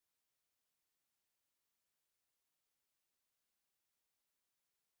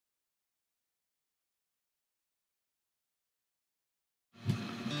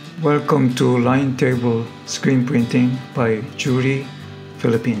Welcome to Line Table Screen Printing by Jury,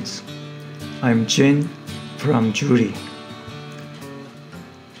 Philippines. I'm Jin from Jury.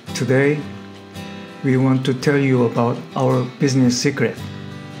 Today, we want to tell you about our business secret.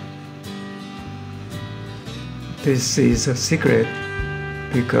 This is a secret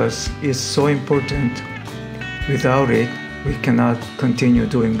because it's so important. Without it, we cannot continue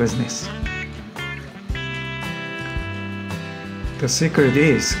doing business. The secret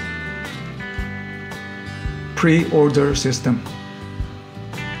is pre-order system.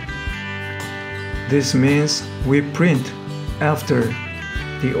 This means we print after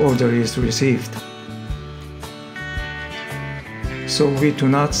the order is received. So we do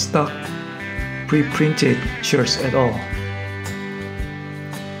not stock pre-printed shirts at all.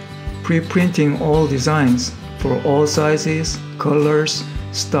 Pre-printing all designs for all sizes, colors,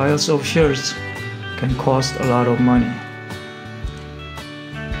 styles of shirts can cost a lot of money.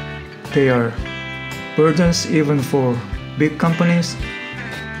 They are burdens even for big companies,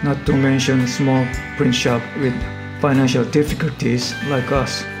 not to mention small print shop with financial difficulties like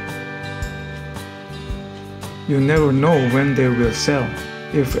us. You never know when they will sell,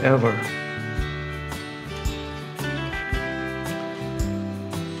 if ever.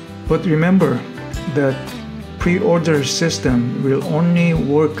 But remember that pre-order system will only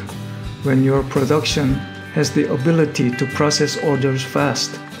work when your production has the ability to process orders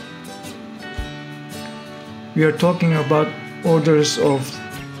fast. We are talking about orders of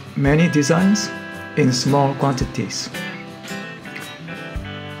many designs in small quantities.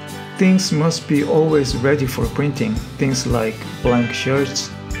 Things must be always ready for printing, things like blank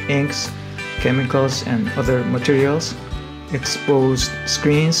shirts, inks, chemicals and other materials, exposed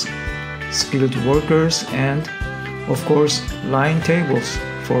screens, skilled workers, and, of course, line tables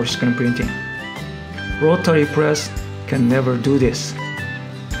for screen printing. Rotary press can never do this.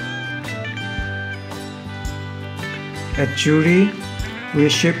 At Jury, we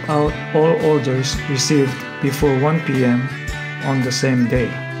ship out all orders received before 1 p.m. on the same day.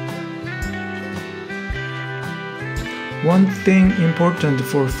 One thing important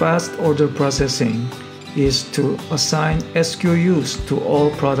for fast order processing is to assign SKUs to all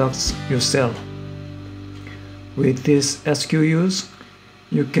products you sell. With these SKUs,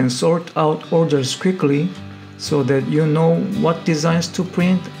 you can sort out orders quickly so that you know what designs to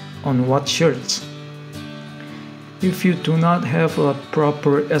print on what shirts. If you do not have a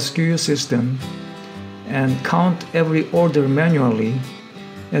proper SKU system and count every order manually,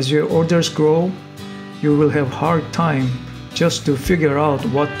 as your orders grow, you will have hard time just to figure out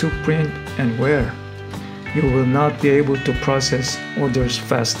what to print and where. You will not be able to process orders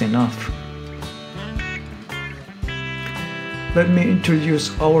fast enough. Let me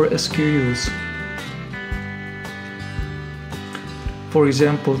introduce our SKUs. For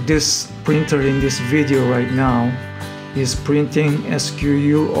example, this printer in this video right now is printing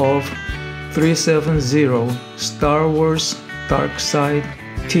SKU of 370 Star Wars Darkside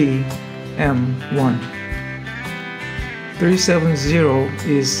T M1.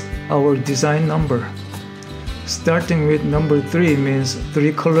 370 is our design number. Starting with number 3 means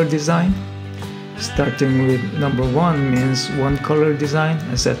 3-color design. Starting with number 1 means 1-color design,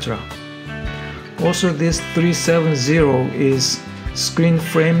 etc. Also, this 370 is screen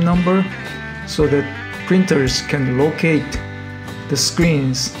frame number so that printers can locate the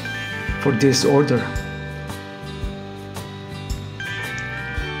screens for this order.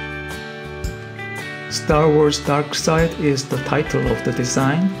 Star Wars Darkside is the title of the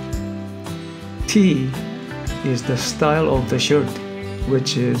design. T is the style of the shirt,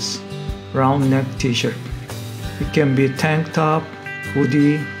 which is round neck t-shirt. It can be tank top,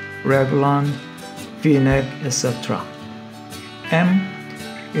 hoodie, raglan, v-neck, etc. M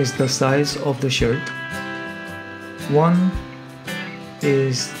is the size of the shirt. 1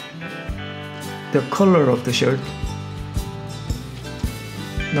 is the color of the shirt.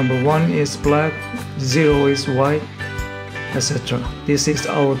 Number 1 is black, 0 is white, etc. This is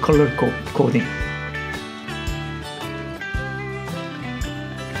our color coding.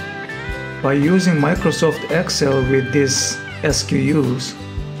 By using Microsoft Excel with these SKUs,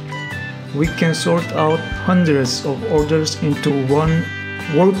 we can sort out hundreds of orders into one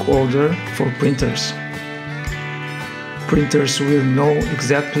work order for printers. Printers will know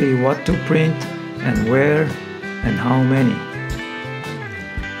exactly what to print and where and how many.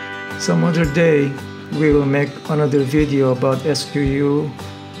 Some other day, we will make another video about SKU,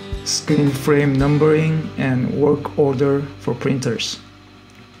 screen frame numbering, and work order for printers.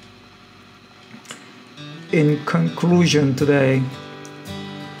 In conclusion today,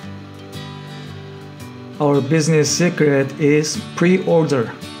 our business secret is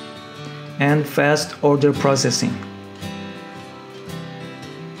pre-order. and fast order processing.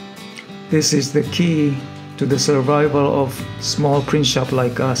 This is the key to the survival of small print shop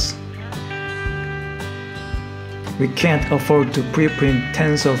like us. We can't afford to pre-print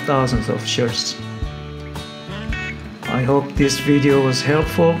tens of thousands of shirts. I hope this video was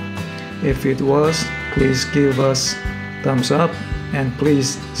helpful. If it was, please give us thumbs up and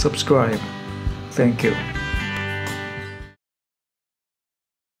please subscribe. Thank you.